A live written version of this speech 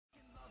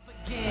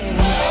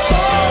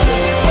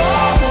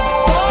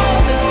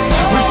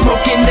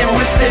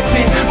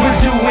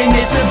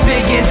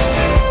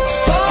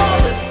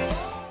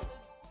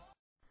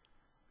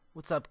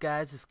What's up,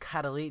 guys? It's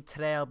Catalyt.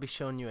 Today I'll be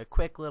showing you a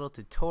quick little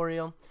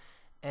tutorial,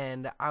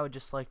 and I would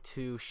just like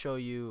to show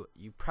you,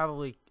 you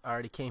probably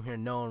already came here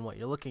knowing what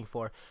you're looking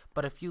for,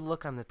 but if you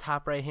look on the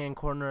top right hand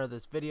corner of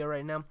this video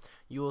right now,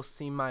 you will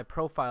see my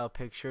profile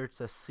picture.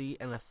 It's a C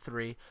and a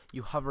 3.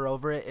 You hover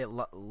over it,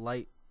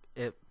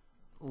 it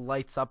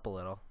lights up a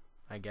little,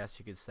 I guess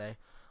you could say,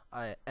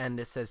 and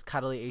it says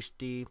Catalyt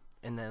HD,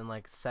 and then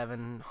like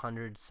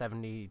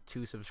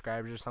 772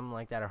 subscribers or something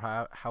like that,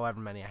 or however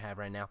many I have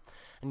right now,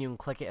 and you can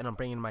click it and it'll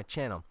bring you to my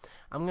channel.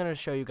 I'm going to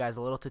show you guys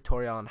a little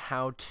tutorial on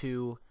how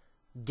to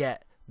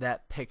get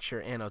that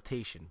picture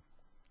annotation.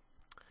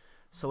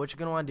 So what you're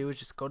going to want to do is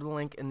just go to the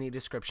link in the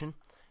description,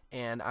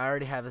 and I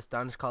already have this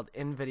done. It's called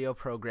in-video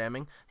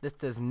programming. This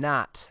does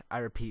not, I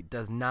repeat,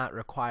 does not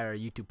require a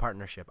YouTube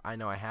partnership. I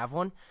know I have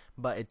one,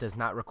 but it does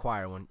not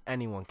require one.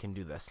 Anyone can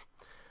do this.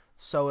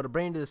 So it'll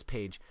bring you to this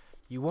page.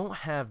 You won't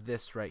have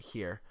this right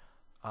here.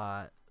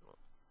 Let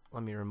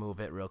me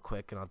remove it real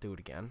quick and I'll do it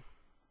again.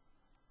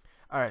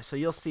 Alright, so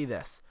you'll see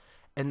this,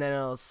 and then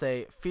it'll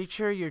say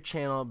feature your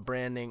channel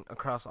branding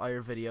across all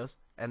your videos,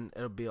 and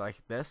it'll be like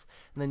this,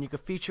 and then you can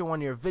feature one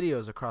of your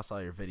videos across all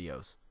your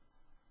videos,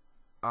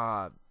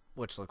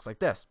 which looks like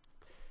this.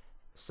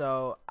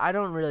 So I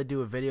don't really do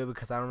a video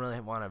because I don't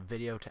really want a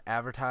video to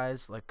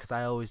advertise, like, because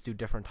I always do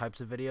different types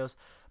of videos,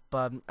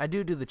 but I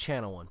do the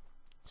channel one.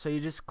 So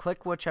you just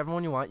click whichever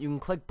one you want. You can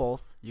click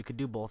both. You could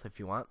do both if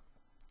you want.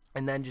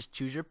 And then just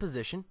choose your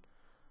position.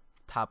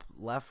 Top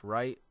left,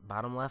 right,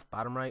 bottom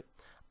right.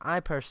 I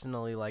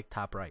personally like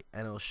top right,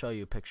 and it'll show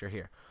you a picture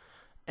here.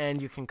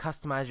 And you can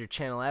customize your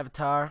channel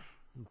avatar,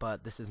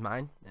 but this is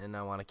mine, and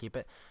I want to keep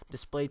it.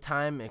 Display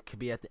time, it could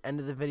be at the end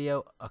of the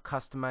video, a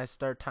customized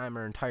start time,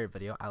 or entire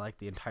video. I like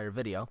the entire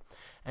video.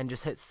 And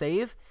just hit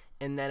save,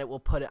 and then it will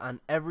put it on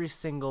every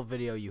single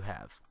video you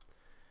have.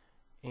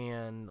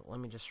 And let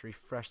me just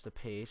refresh the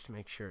page to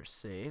make sure it's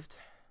saved.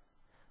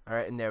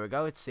 Alright, and there we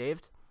go, it's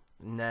saved.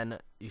 And then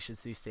you should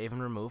see save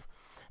and remove.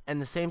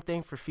 And the same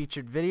thing for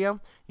featured video.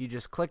 You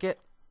just click it,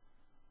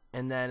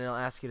 and then it'll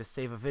ask you to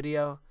save a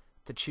video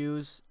to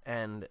choose,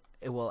 and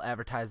it will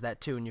advertise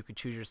that too, and you can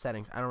choose your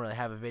settings. I don't really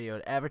have a video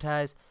to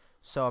advertise,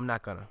 so I'm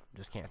not gonna,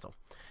 just cancel.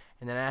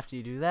 And then after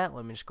you do that,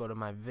 let me just go to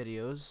my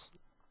videos.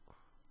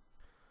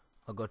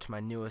 I'll go to my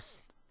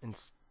newest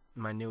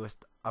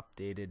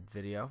updated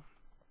video.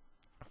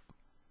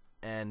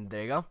 And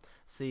there you go.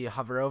 So you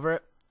hover over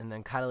it, and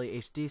then Catalyt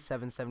HD,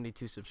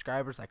 772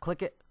 subscribers. I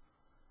click it,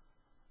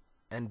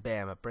 and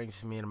bam, it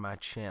brings me to my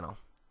channel.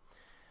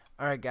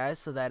 Alright guys,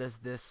 so that is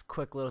this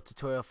quick little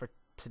tutorial for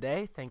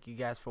today. Thank you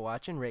guys for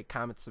watching. Rate,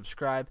 comment,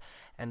 subscribe,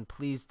 and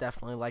please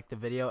definitely like the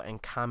video and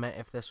comment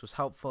if this was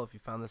helpful, if you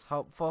found this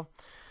helpful.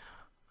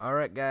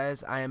 Alright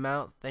guys, I am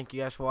out. Thank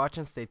you guys for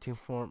watching. Stay tuned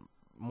for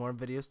more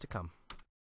videos to come.